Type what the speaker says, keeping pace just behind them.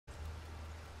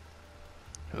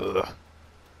Ugh.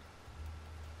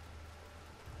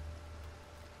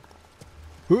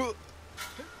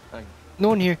 No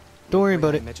one here. Don't worry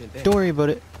about it. Don't worry about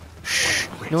it. Shh.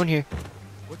 No one here.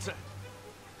 What's that?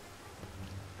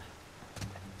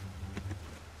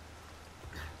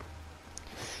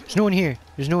 There's no one here.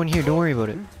 There's no one here. Don't worry about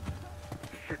it.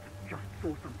 Shit, just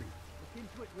saw something.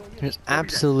 There's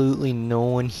absolutely no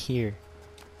one here.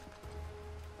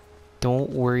 Don't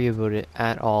worry about it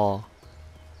at all.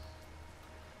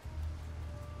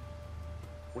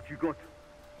 What you got?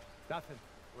 Nothing.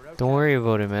 We're out. Don't worry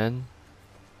about it, man.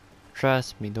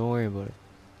 Trust me, don't worry about it.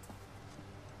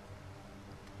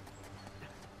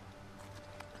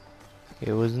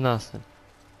 It was nothing.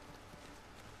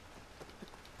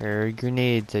 There are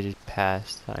grenades I just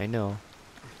passed, I know.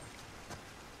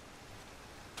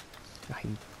 I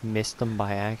missed them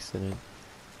by accident.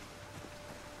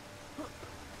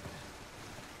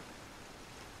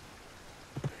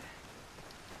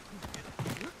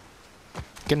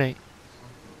 Good night.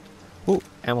 Oh,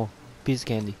 ammo. Piece of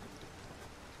candy.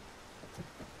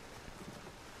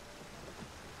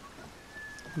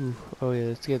 Ooh, oh yeah,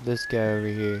 let's get this guy over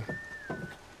here.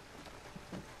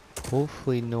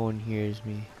 Hopefully no one hears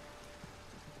me.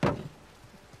 Hey,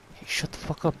 shut the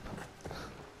fuck up.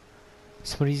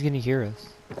 Somebody's gonna hear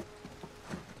us.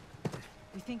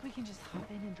 You think we can just hop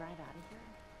in and drive out of here?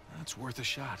 That's worth a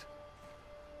shot.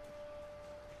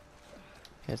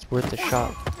 Yeah, it's worth a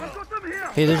shot. I've got them here!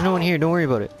 Hey, there's no one here, don't worry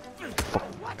about it. Fuck.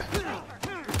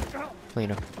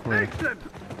 Lena, Lena. Excellent!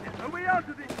 Are we out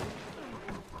of this?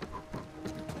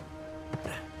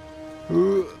 He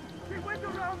went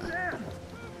around there!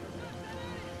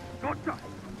 Gotcha!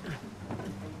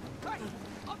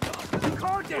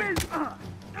 Can't win!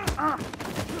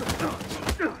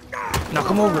 Knock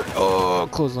him over. Oh,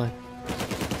 clothesline.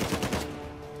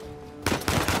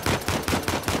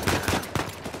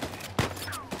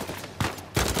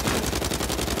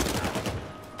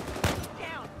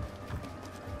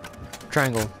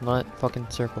 Triangle, not fucking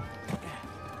circle.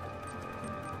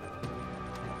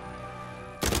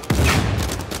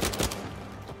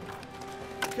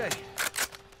 Okay. I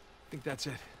think that's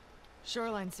it.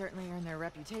 Shoreline certainly earned their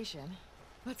reputation.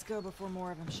 Let's go before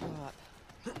more of them show up.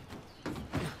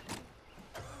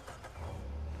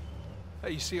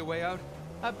 Hey, you see a way out?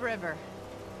 Upriver.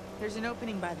 There's an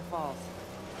opening by the falls.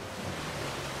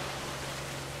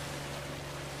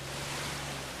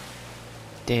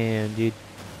 Damn, dude.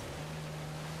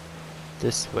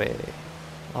 This way.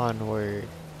 Onward.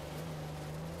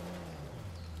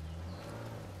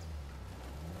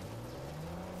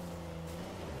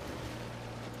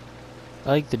 I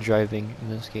like the driving in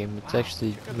this game. It's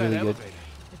actually Check out that really good. elevator.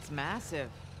 It's massive.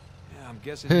 Yeah, I'm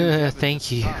guessing. New Kevin's Thank at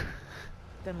the you. top.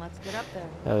 Then let's get up there.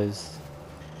 That was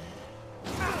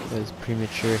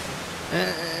premature. So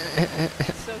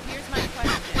here's my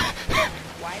question.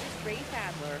 Why does Rafe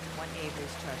Adler want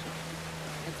Avery's treasure?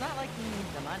 It's not like he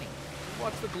needs the money.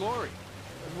 What's the glory?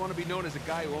 Doesn't want to be known as a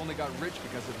guy who only got rich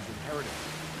because of his inheritance.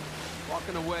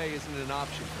 Walking away isn't an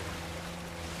option for him.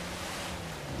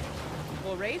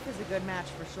 Well, Rafe is a good match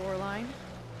for Shoreline.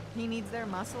 He needs their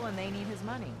muscle and they need his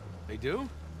money. They do?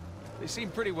 They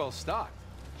seem pretty well stocked.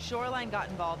 Shoreline got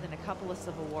involved in a couple of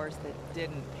civil wars that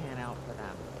didn't pan out for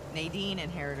them. Nadine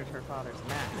inherited her father's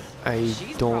mess. I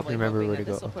She's don't probably remember hoping where that to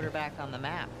go. This will put her back on the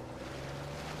map.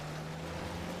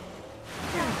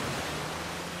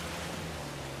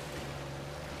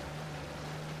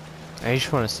 I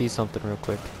just want to see something real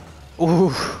quick.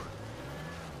 Ooh,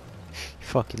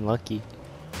 fucking lucky.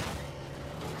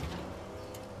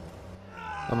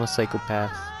 I'm a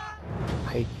psychopath.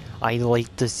 I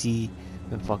like to see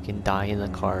them fucking die in the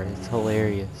car. It's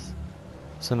hilarious.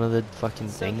 Some of the fucking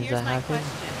So things here's that my happen.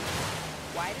 question.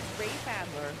 Why does Rafe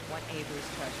Adler want Avery's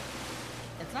treasure?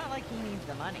 It's not like he needs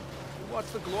the money. What's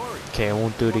the glory? Okay, I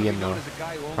won't do it Wanna be again known though. as a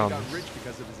guy who only Promise. got rich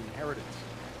because of his inheritance.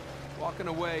 Walking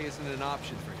away isn't an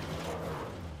option for him.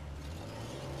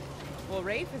 Well,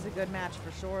 Rafe is a good match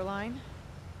for Shoreline.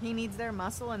 He needs their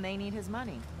muscle and they need his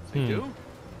money. They do?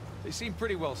 They seem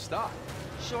pretty well stocked.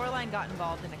 Shoreline got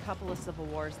involved in a couple of civil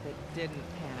wars that didn't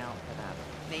pan out for them.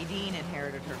 Nadine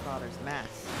inherited her father's mess.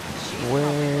 She's probably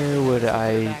Where hoping would this will put her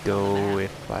I back on the go map.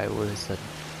 if I was a...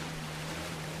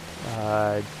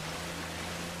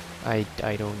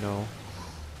 I don't know.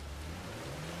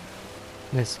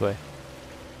 This way.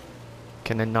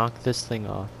 Can I knock this thing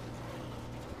off?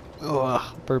 Ugh,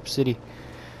 Burp City.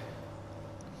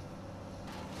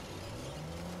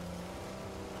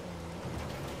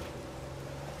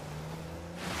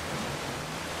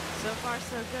 So far,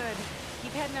 so good.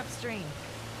 Keep heading upstream.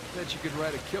 Bet you could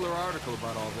write a killer article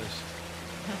about all this.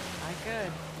 I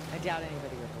could. I doubt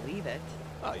anybody would believe it.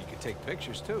 Oh, you could take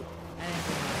pictures too. I didn't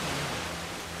think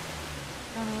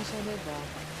Kinda wish I did though.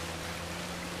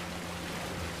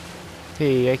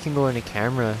 Hey, I can go into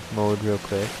camera mode real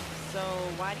quick. So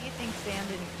why do you think Sam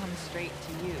didn't come straight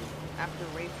to you after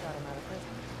Rafe got him out of prison?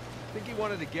 I think he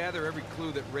wanted to gather every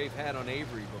clue that Rafe had on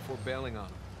Avery before bailing on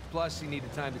him. Plus, he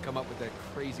needed time to come up with that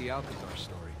crazy Alcazar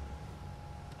story.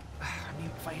 I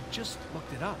mean, if I had just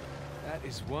looked it up. That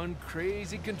is one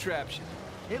crazy contraption.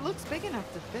 It looks big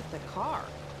enough to fit the car.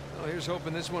 Well, here's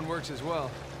hoping this one works as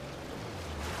well.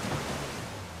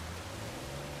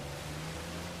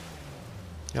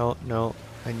 No, no,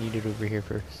 I need it over here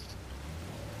first.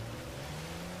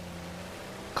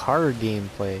 Car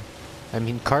gameplay. I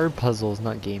mean, car puzzles,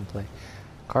 not gameplay.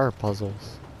 Car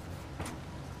puzzles.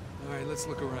 All right, let's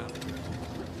look around.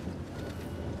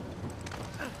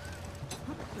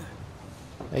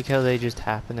 Like how they just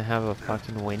happen to have a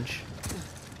fucking winch.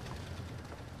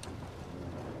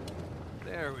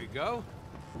 There we go.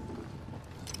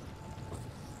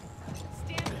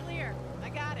 Stand clear. I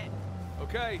got it.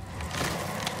 Okay.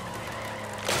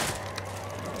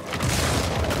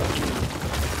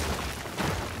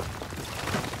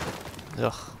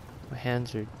 Ugh, my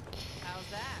hands are... How's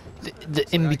that? The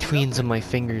in-betweens of my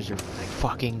fingers are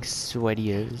fucking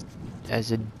sweaty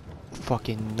as a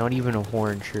fucking, not even a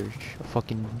whore church. A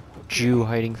fucking Jew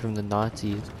hiding from the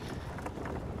Nazis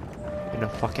in a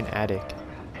fucking attic.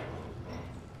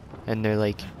 And they're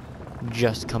like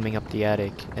just coming up the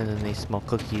attic and then they smell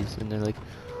cookies and they're like,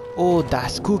 oh,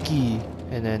 das cookie,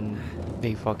 and then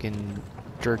they fucking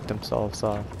jerk themselves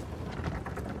off.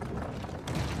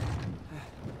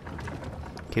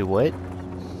 Okay, what?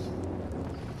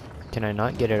 Can I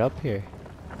not get it up here?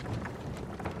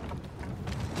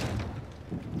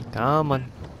 Come on.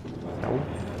 Nope.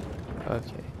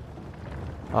 Okay.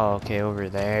 Oh, okay, over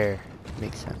there.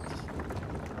 Makes sense.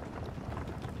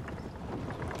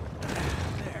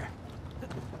 There.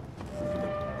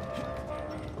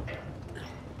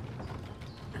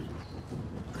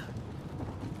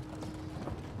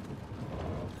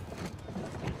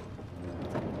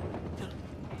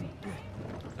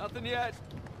 Nothing yet.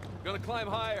 Gonna climb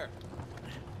higher.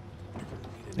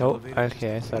 Nope.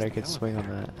 Okay, I thought I could swing on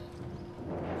that.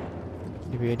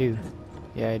 Maybe I do.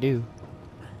 Yeah, I do.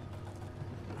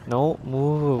 No,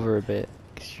 move over a bit.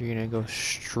 Because you're gonna go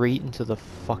straight into the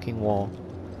fucking wall.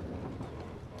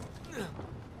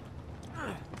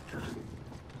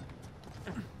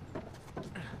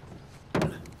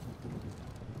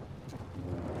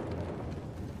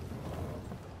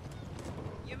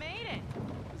 You made it.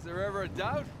 Is there ever a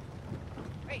doubt?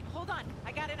 Wait, hold on.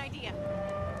 I got an idea.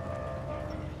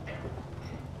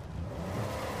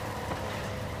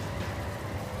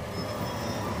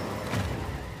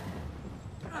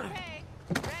 Okay,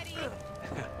 ready.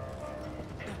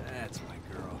 That's my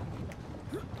girl.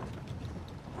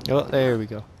 Oh, there we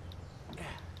go.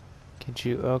 Can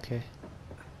you? Okay.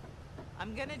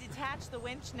 I'm gonna detach the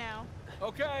winch now.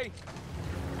 Okay.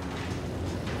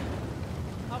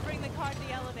 I'll bring the car to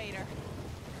the elevator.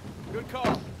 Good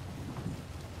call.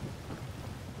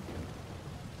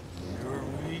 Here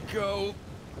we go.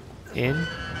 In.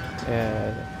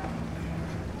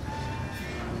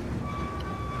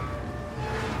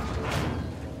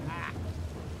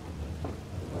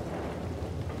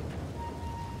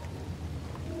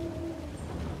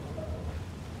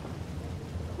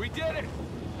 We did it.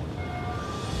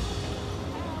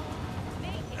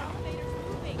 Nate, the elevator's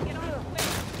moving. Get on it quick.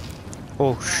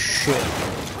 Oh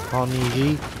shit. On me,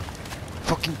 G.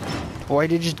 Fucking. Why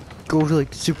did you go to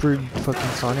like super fucking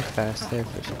Sonic fast there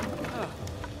for a second? Oh.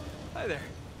 Hi there.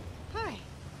 Hi.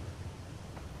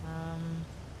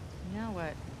 Now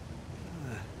what?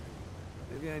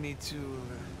 Maybe I need to.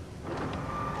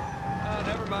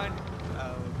 Never mind.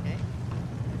 Okay.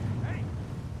 Hey,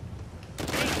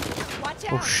 watch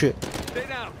out. Oh shit. Stay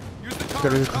down. Use the car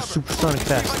Gotta as go cover. super Sonic See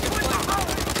if I fast. can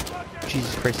flank.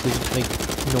 Jesus Christ, there's like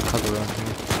no cover on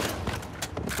here.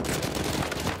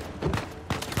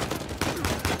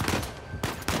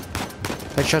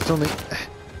 Headshots only.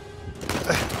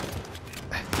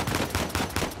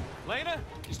 Lena,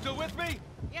 you still with me?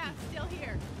 Yeah, still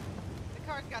here. The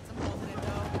car's got some holes in it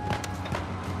though.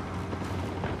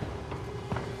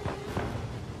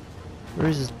 Where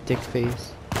is this dick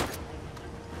face?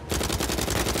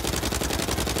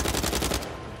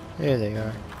 There they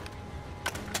are.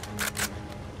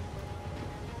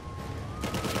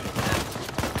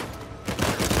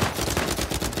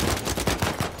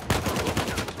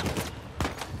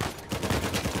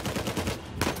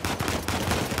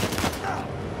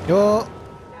 Oh!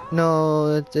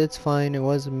 No, it's fine. It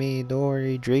wasn't me. Don't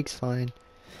worry. Drake's fine.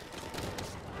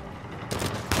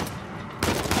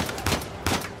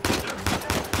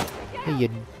 Hey, you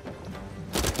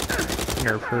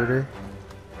nerf herder.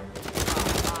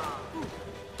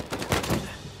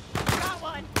 Got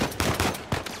one.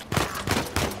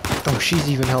 Oh, she's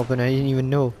even helping. I didn't even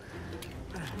know.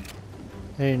 I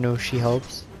didn't know she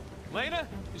helps. Lena,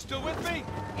 you still with me?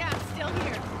 Yeah, I'm still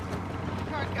here. The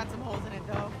car's got some holes in it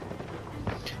though.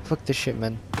 Fuck this shit,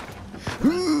 man.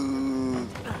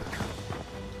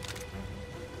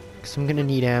 Cause I'm gonna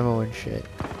need ammo and shit.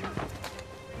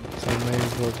 So I might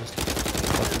as well just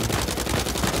fucking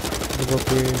move up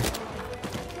here.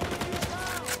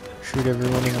 Shoot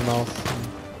everyone in the mouth.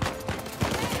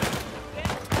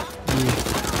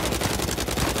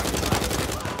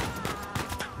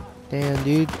 Yeah. Damn,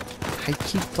 dude. I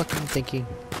keep fucking thinking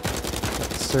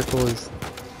that circle is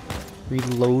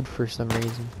reload for some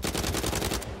reason.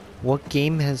 What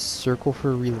game has circle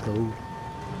for reload?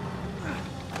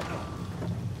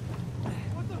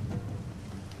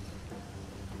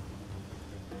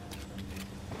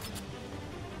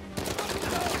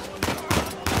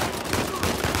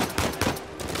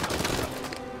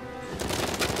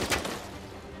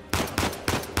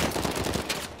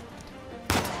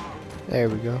 There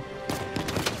we go.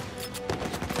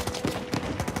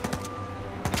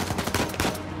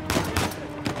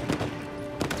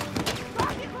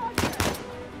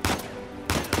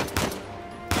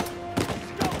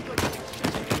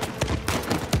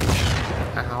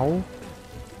 Ow.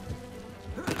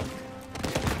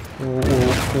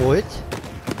 What?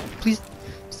 Please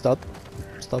stop.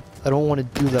 Stop. I don't want to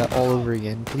do that all over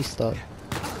again. Please stop.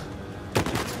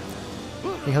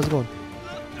 Hey, how's it going?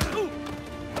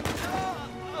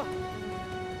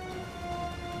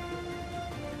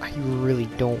 I really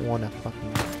don't want to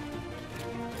fucking...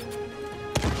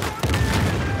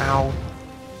 Ow.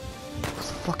 Who the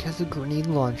fuck has a grenade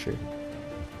launcher?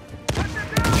 It's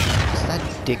that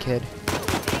dickhead.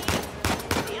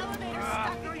 The elevator's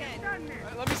stuck again.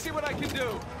 Alright, let me see what I can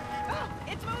do. Oh,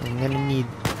 it's I'm moving. gonna need...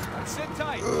 Sit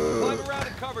tight. Climb around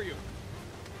and cover you.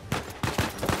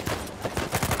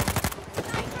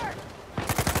 Sniper.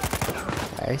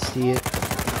 I see it.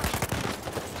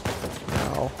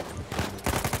 Ow.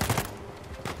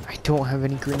 I don't have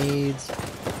any grenades.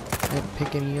 I can't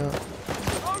pick any up.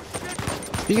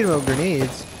 Speaking about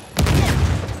grenades.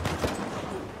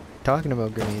 Talking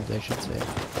about grenades, I should say.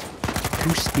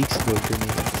 Who speaks about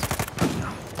grenades?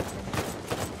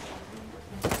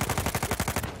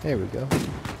 There we go.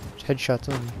 Headshots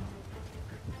only.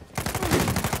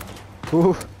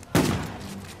 Ooh.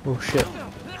 Oh shit.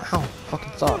 Ow.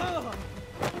 Fucking stop.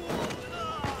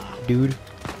 Dude.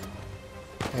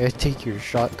 I gotta take your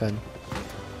shotgun.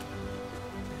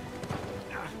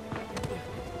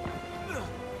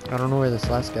 I don't know where this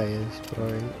last guy is, but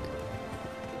alright.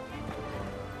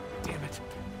 Damn it.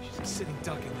 She's a sitting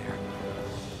duck in there.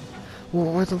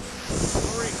 Whoa, where the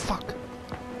fuck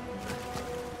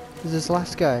is this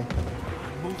last guy?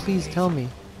 Please tell me.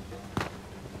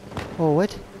 Oh,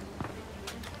 what?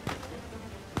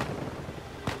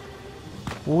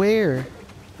 Where?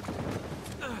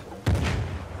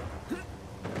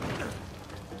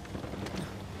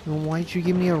 Then why'd you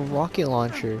give me a rocket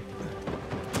launcher?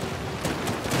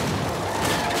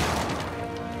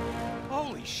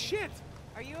 Holy shit!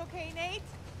 Are you okay, Nate?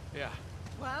 Yeah.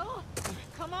 Well,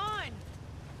 come on.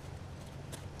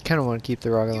 Kinda wanna keep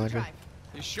the rocket You launcher. drive.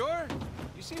 You sure?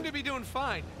 You seem to be doing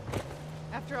fine.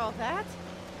 After all that,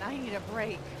 I need a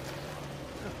break.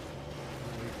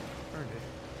 Earned it.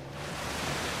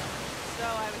 So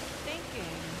I was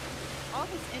thinking, all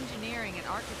this engineering and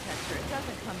architecture, it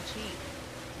doesn't come cheap.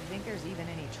 Do you think there's even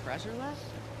any treasure left?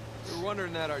 We're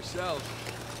wondering that ourselves.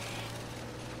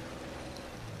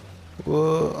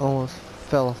 Whoa, almost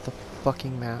fell off the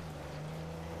fucking map.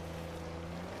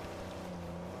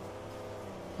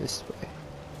 This way.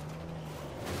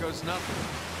 Here goes nothing.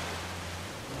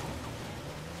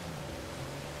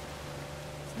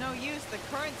 It's no use, the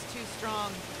current's too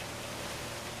strong.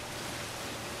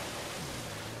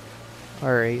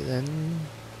 Alright then.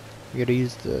 We gotta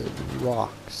use the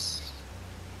rocks.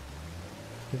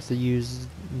 We have to use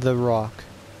the rock.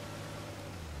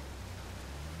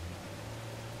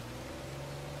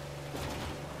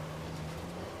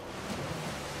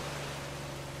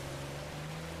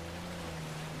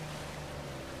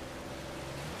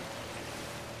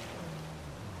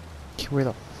 Okay, where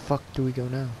the fuck do we go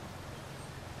now?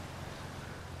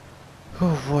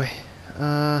 Oh boy.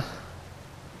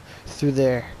 Through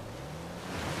there.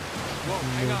 Whoa,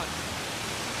 hang on.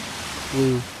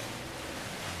 Blue.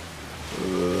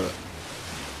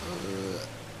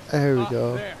 There we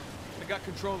go. There. I got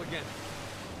control again.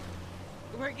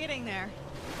 We're getting there.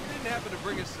 You didn't happen to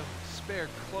bring us some spare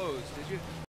clothes, did you?